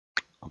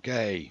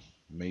Okay,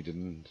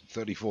 Maiden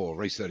 34,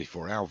 race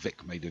 34, our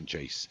Vic Maiden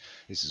Chase.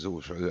 This is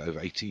also over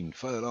 18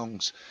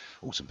 furlongs.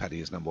 Awesome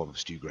Paddy is number 1 for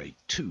Stu Gray.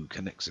 2,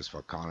 Connexus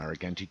for Carl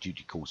Arroganti.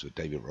 Duty Calls for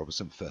David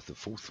Robertson. Firth of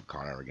 4th for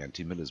Carl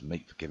Arroganti. Miller's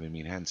Mate for Kevin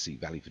Meanahan. Sea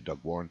Valley for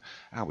Doug Warren.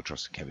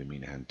 Albatross for Kevin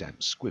Meanahan.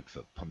 Damp Squib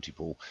for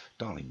Pontypool.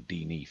 Darling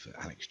Deanie for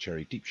Alex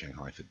Cherry. Deep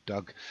Shanghai for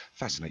Doug.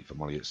 Fascinate for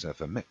Molly at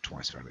Surfer. Met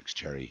Twice for Alex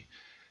Cherry.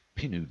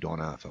 Pinu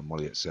Donna for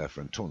Molly at Surfer.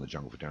 And Torn the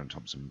Jungle for Darren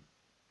Thompson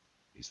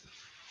is the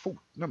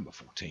number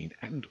 14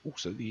 and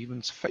also the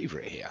evens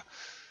favourite here.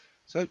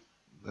 So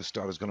the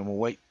starter's gone on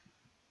away.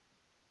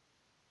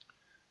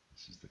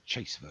 This is the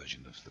chase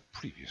version of the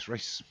previous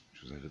race,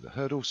 which was over the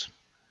hurdles,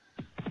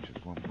 which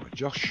was won by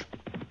Josh.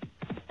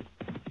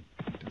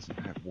 Doesn't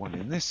have one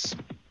in this.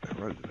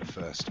 They're over the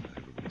first,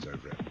 everybody's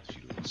over it. A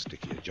few little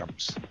stickier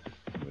jumps.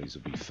 So these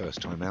will be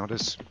first time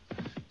outers.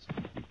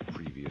 Some will be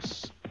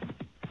previous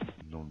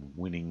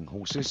non-winning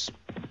horses,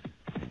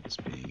 hence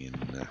being in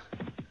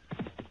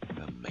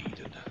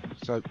Maiden.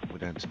 So we're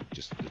down to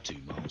just the 2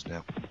 miles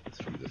now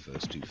through the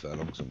first 2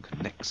 furlongs on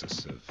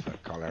Connexus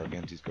of Carl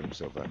Arroganti's got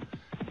himself a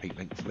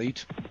 8-length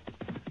lead.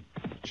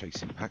 The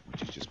Chasing Pack,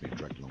 which has just been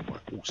dragged along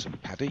by Awesome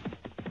Paddy.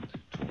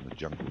 Torn the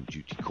Jungle and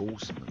Duty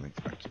Calls, and the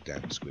length back to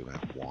Damp Squib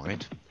out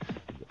wide.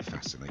 We've got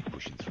Fascinate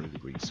pushing through the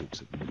Green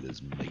Silks of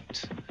Miller's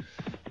Mate.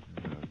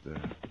 The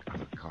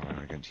other Carl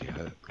Arroganti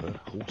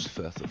horse,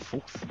 Firth of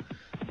 4th,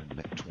 and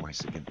Met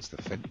Twice against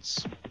the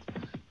fence.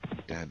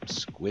 Damp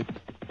Squib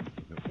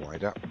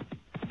wide up.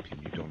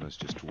 Pinu Donna's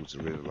just towards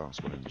the rear, the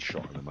last one in the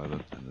shot at the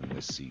moment, and then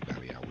there's Sea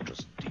Valley, Albatross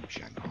and Deep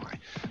Shanghai.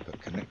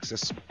 But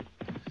Connexus,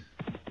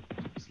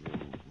 it's a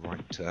little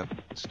right turn,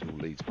 still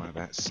leads by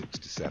about 6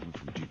 to 7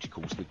 from Duty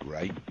Calls the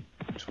Grey.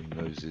 Between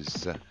those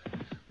is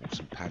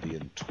Awesome Paddy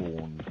and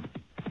Torn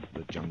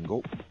the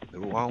Jungle.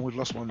 They're all, we've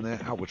lost one there,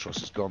 Albatross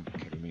has gone,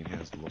 Kevin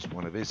Meanahan's lost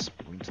one of his,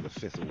 we're into the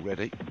 5th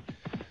already.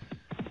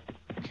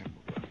 The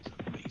camera work is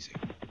amazing.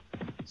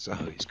 So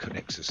it's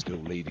Connexus still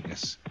leading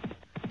us.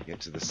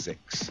 Get to the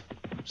 6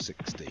 from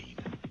 16.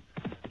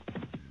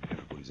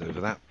 Everybody's over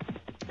that.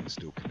 It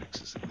still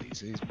Connexus at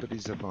least, but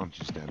his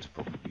advantage is down to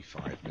probably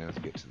 5 now to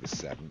get to the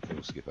 7th.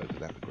 They'll skip over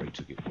that. The Grey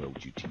took it well.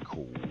 Duty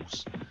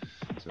Calls.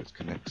 So it's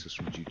Connexus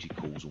from Duty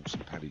Calls.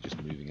 Awesome Paddy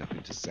just moving up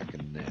into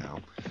 2nd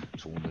now.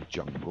 Torn the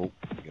Jungle.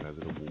 Get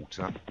over the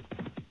water.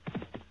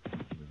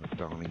 With a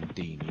Darling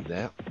Deanie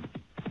there.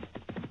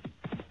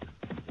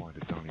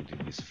 Wider Darling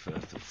Deanie's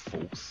Firth of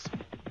 4th.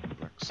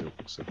 Black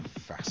Silks of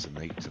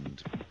Fascinate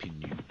and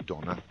Pinu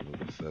Donna a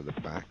little bit further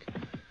back.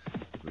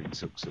 Green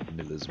Silks of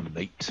Miller's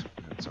Mate.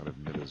 Outside of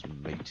Miller's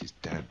Mate is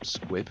Damp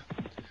Squib.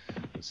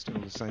 But still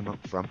the same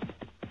up front.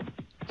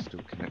 Still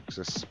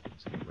Connexus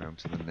as we get round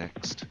to the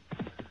next.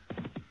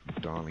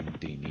 From Darling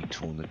Deanie,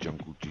 Torn the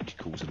Jungle, Duty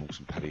Calls and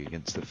Awesome Paddy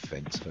against the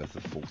fence. Firth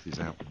of 4th is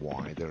out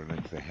wide. They're a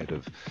length ahead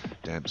of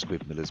Damp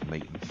Squib, Miller's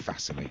Mate and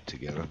Fascinate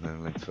together. Then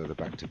a length further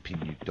back to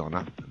Pinu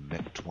Donna and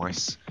Met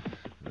Twice.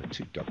 The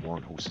 2 Doug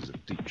Warren horses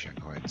of Deep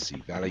Shanghai and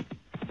Sea Valley.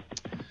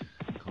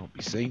 Can't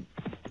be seen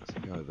as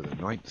they go over the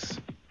 9th.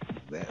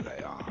 There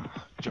they are,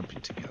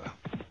 jumping together.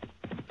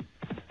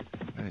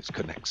 And it's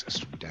Connexus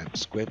from Damp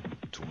Squib,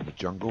 Torn the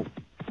Jungle.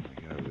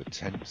 They go over the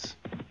 10th.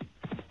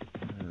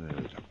 The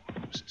Doug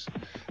Warren horses.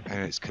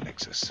 And it's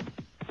Connexus,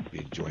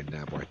 being joined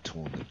now by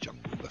Torn the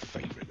Jungle, the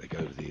favourite. They go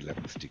over the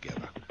 11th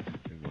together.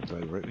 Everyone's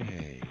over it.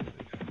 Hey, there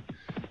we go.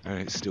 And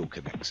it's still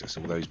Connexus,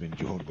 although he's been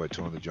joined by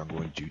Torn the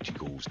Jungle and Duty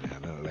Calls now.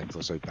 Then a length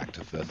or so back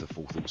to Firth of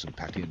 4th, Awesome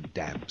Paddy and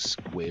Damp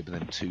Squib. And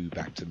then 2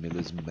 back to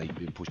Miller's Mate,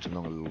 being pushed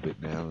along a little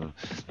bit now.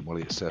 The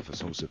Molly at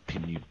Surface horse of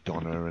Pinu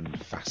Donna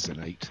and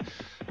Fascinate.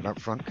 And up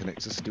front,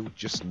 Connexus still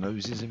just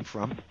noses in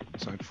front.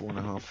 Inside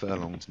 4.5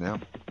 furlongs now.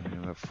 And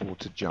they'll have 4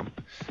 to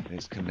jump. And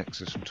it's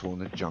Connexus from Torn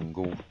the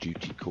Jungle,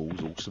 Duty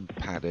Calls, Awesome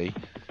Paddy.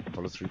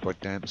 Followed through by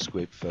Damp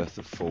Squib, Firth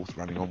of 4th.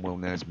 Running on well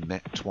now is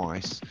Met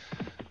Twice.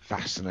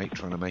 Fascinate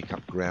trying to make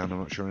up ground. I'm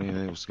not sure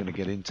anyone else is going to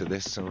get into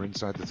this, so we're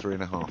inside the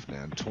 3.5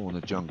 now. And Torn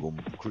the Jungle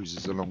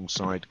cruises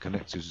alongside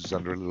Connexus, who's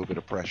under a little bit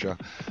of pressure,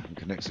 and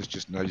Connexus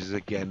just noses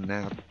again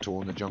now.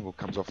 Torn the Jungle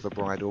comes off the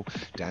bridle.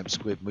 Damp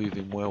Squib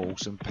moving well.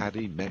 Awesome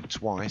Paddy Met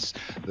Twice.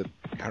 The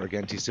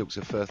Arroganti Silks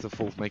of Firth of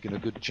 4th making a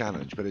good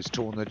challenge, but it's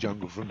Torn the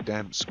Jungle from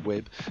Damp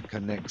Squib.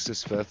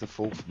 Connexus, Firth of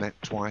 4th, Met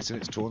Twice, and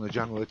it's Torn the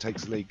Jungle that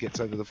takes the lead, gets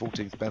over the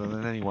 14th better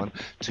than anyone.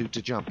 2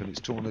 to jump, and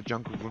it's Torn the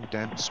Jungle from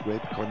Damp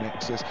Squib.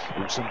 Connexus,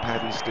 Awesome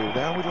Paddy's still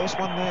there. We lost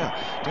one there.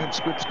 Damp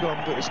Squib's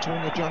gone, but it's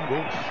Torn the Jungle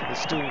that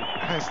still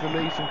has the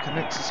lead from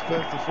Connexus,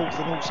 Firth of 4th,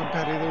 and Awesome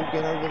Paddy. They all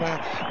get over there.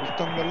 We've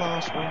done the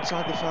last. We're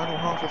inside the final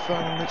half a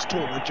furlong, and it's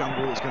Torn the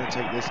Jungle that's going to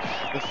take this.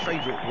 The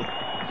favourite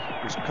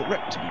was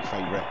correct to be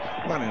favourite.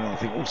 Running on, I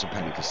think, Awesome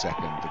Paddy for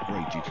 2nd. The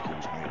Grey Duty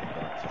Calls maybe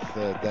got up for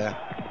 3rd there.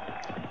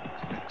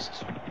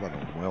 Connexus run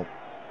on well.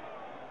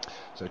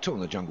 So Torn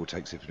the Jungle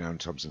takes it for Darren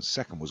Thompson.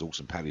 2nd was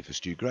Awesome Paddy for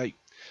Stu Gray.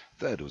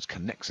 3rd was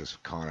Connexus for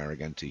Carl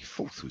Arroganti.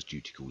 4th was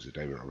Duty Calls for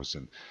David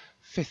Robertson.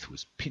 5th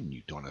was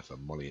Pinu Donna for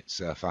Molly at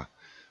Surfer.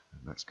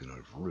 And that's going to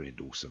have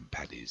ruined Awesome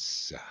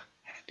Paddy's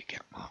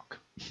handicap mark.